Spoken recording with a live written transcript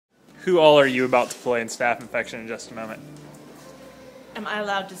Who all are you about to play in Staph Infection in just a moment? Am I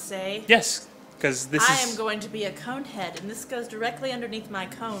allowed to say? Yes, because I am going to be a cone head, and this goes directly underneath my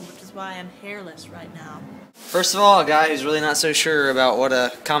cone, which is why I'm hairless right now. First of all, a guy who's really not so sure about what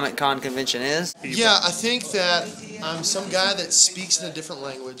a Comic-Con convention is. Yeah, I think that I'm some guy that speaks in a different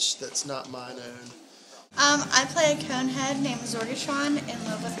language that's not mine own. I play a conehead named Zorgatron in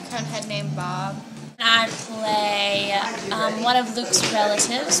love with a conehead named Bob. I play one of Luke's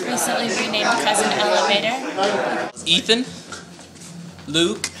relatives, recently renamed Cousin Elevator. Ethan,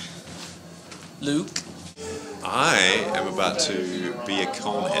 Luke. I am about to be a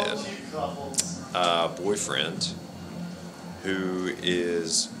conehead boyfriend who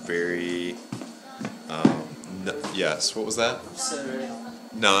is very, yes, what was that?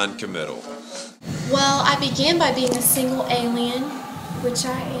 Non-committal. Well, I began by being a single alien, which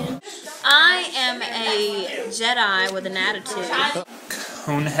I am. I am a Jedi with an attitude.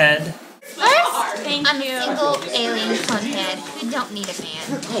 Conehead. Thank I'm you. a single alien conehead. You don't need a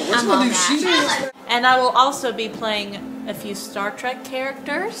man. I'm all that. And I will also be playing a few Star Trek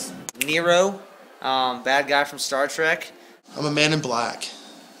characters. Nero, bad guy from Star Trek. I'm a man in black.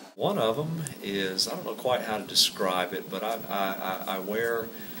 One of them is, I don't know quite how to describe it, but I wear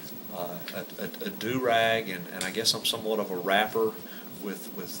a do-rag, and I guess I'm somewhat of a rapper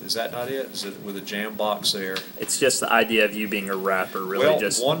with is that not it? Is it with a jam box there? It's just the idea of you being a rapper, really. Well,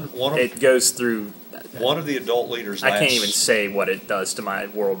 just it goes through. One of the adult leaders. I can't even say what it does to my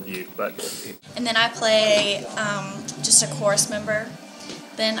worldview, but. And then I play just a chorus member.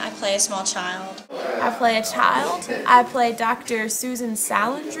 Then I play a small child. I play a child. I play Dr. Susan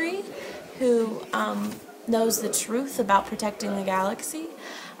Salandry, who knows the truth about protecting the galaxy.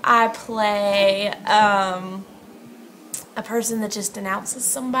 I play a person that just denounces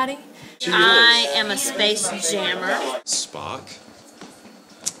somebody. I am a space jammer. Spock.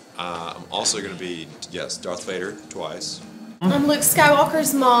 I'm also going to be, yes, Darth Vader twice. I'm Luke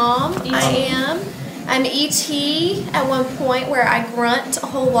Skywalker's mom. I'm E.T. at one point where I grunt a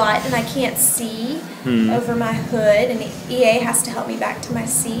whole lot and I can't see over my hood, and EA has to help me back to my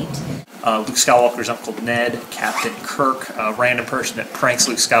seat. Luke Skywalker's Uncle Ned, Captain Kirk, a random person that pranks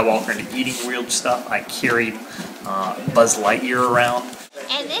Luke Skywalker into eating weird stuff. I carried Buzz Lightyear around.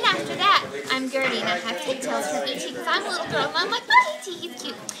 And then after that, I'm Gertie, and I have pigtails from E.T. because I'm a little girl, and I'm like, oh, E.T., he's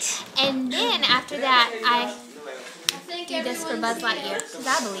cute. And then after that, I do this for Buzz Lightyear because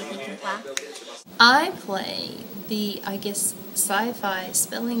I believe he can fly. I play the, I guess, sci-fi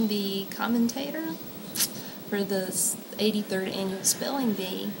spelling bee commentator for the 83rd annual spelling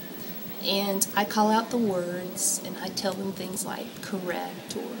bee, and I call out the words and I tell them things like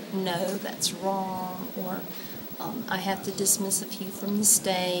correct or no, that's wrong, or I have to dismiss a few from the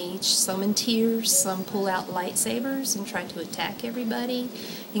stage. Some in tears, some pull out lightsabers and try to attack everybody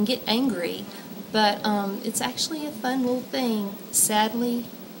and get angry, but it's actually a fun little thing. Sadly,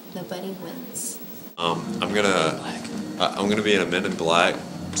 nobody wins. I'm gonna be in a Men in Black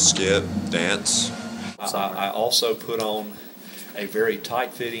skit dance. I also put on a very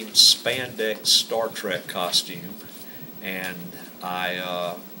tight-fitting spandex Star Trek costume, and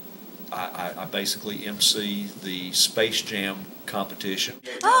I basically MC the Space Jam competition.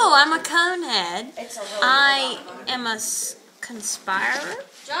 Oh, I'm a conehead. I am a conspirer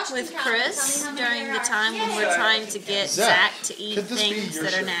with Chris during the time when we're trying to get Zach to eat things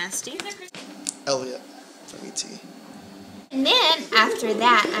that are nasty. Elliot from E.T. And then after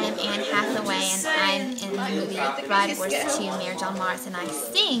that, I am Anne Hathaway, and I'm in the movie Bride Wars 2, Marriage on Mars, and I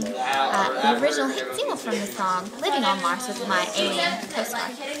sing the original hit single from the song "Living on Mars" with my alien co-star.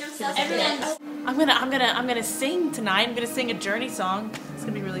 I'm gonna sing tonight. I'm gonna sing a Journey song. It's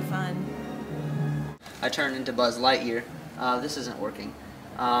gonna be really fun. I turned into Buzz Lightyear. This isn't working.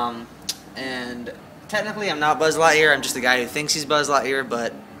 And technically I'm not Buzz Lightyear, I'm just the guy who thinks he's Buzz Lightyear,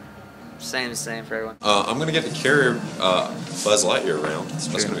 but same for everyone. I'm going to get to carry Buzz Lightyear around.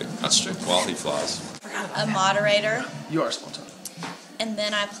 That's true. While he flies. A moderator. You are a small child. And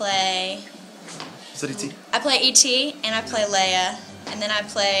then I play... Is that E.T.? I play E.T. and I play Leia. And then I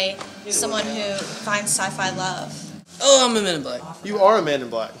play someone who finds sci-fi love. Oh, I'm a Man in Black. You are a Man in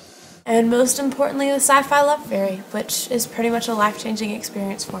Black. And most importantly, the Sci-Fi Love Fairy, which is pretty much a life-changing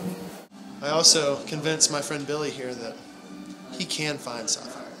experience for me. I also convinced my friend Billy here that he can find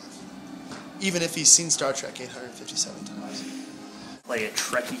sci-fi love, even if he's seen Star Trek 857 times. I play a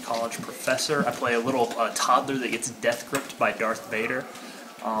Trekkie college professor. I play a little toddler that gets death gripped by Darth Vader.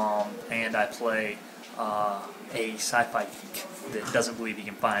 And I play a sci-fi geek that doesn't believe he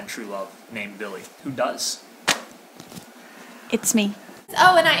can find true love named Billy. Who does? It's me.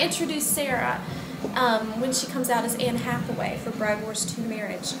 Oh, and I introduced Sarah. when she comes out as Anne Hathaway for Bride Wars 2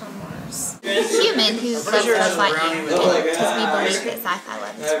 Marriage on Mars. Human who loves Buzz Lightyear because we believe that sci-fi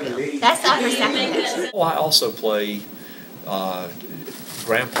love is real. That's the upper second picture. Well, I also play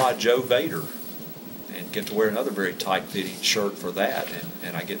Grandpa Joe Vader and get to wear another very tight-fitting shirt for that,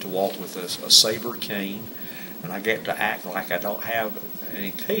 and I get to walk with a saber cane, and I get to act like I don't have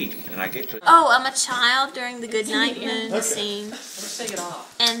any teeth, and I get to... Oh, I'm a child during the Goodnight Moon scene,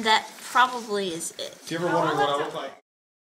 and that probably is it. If you ever wonder what I look like...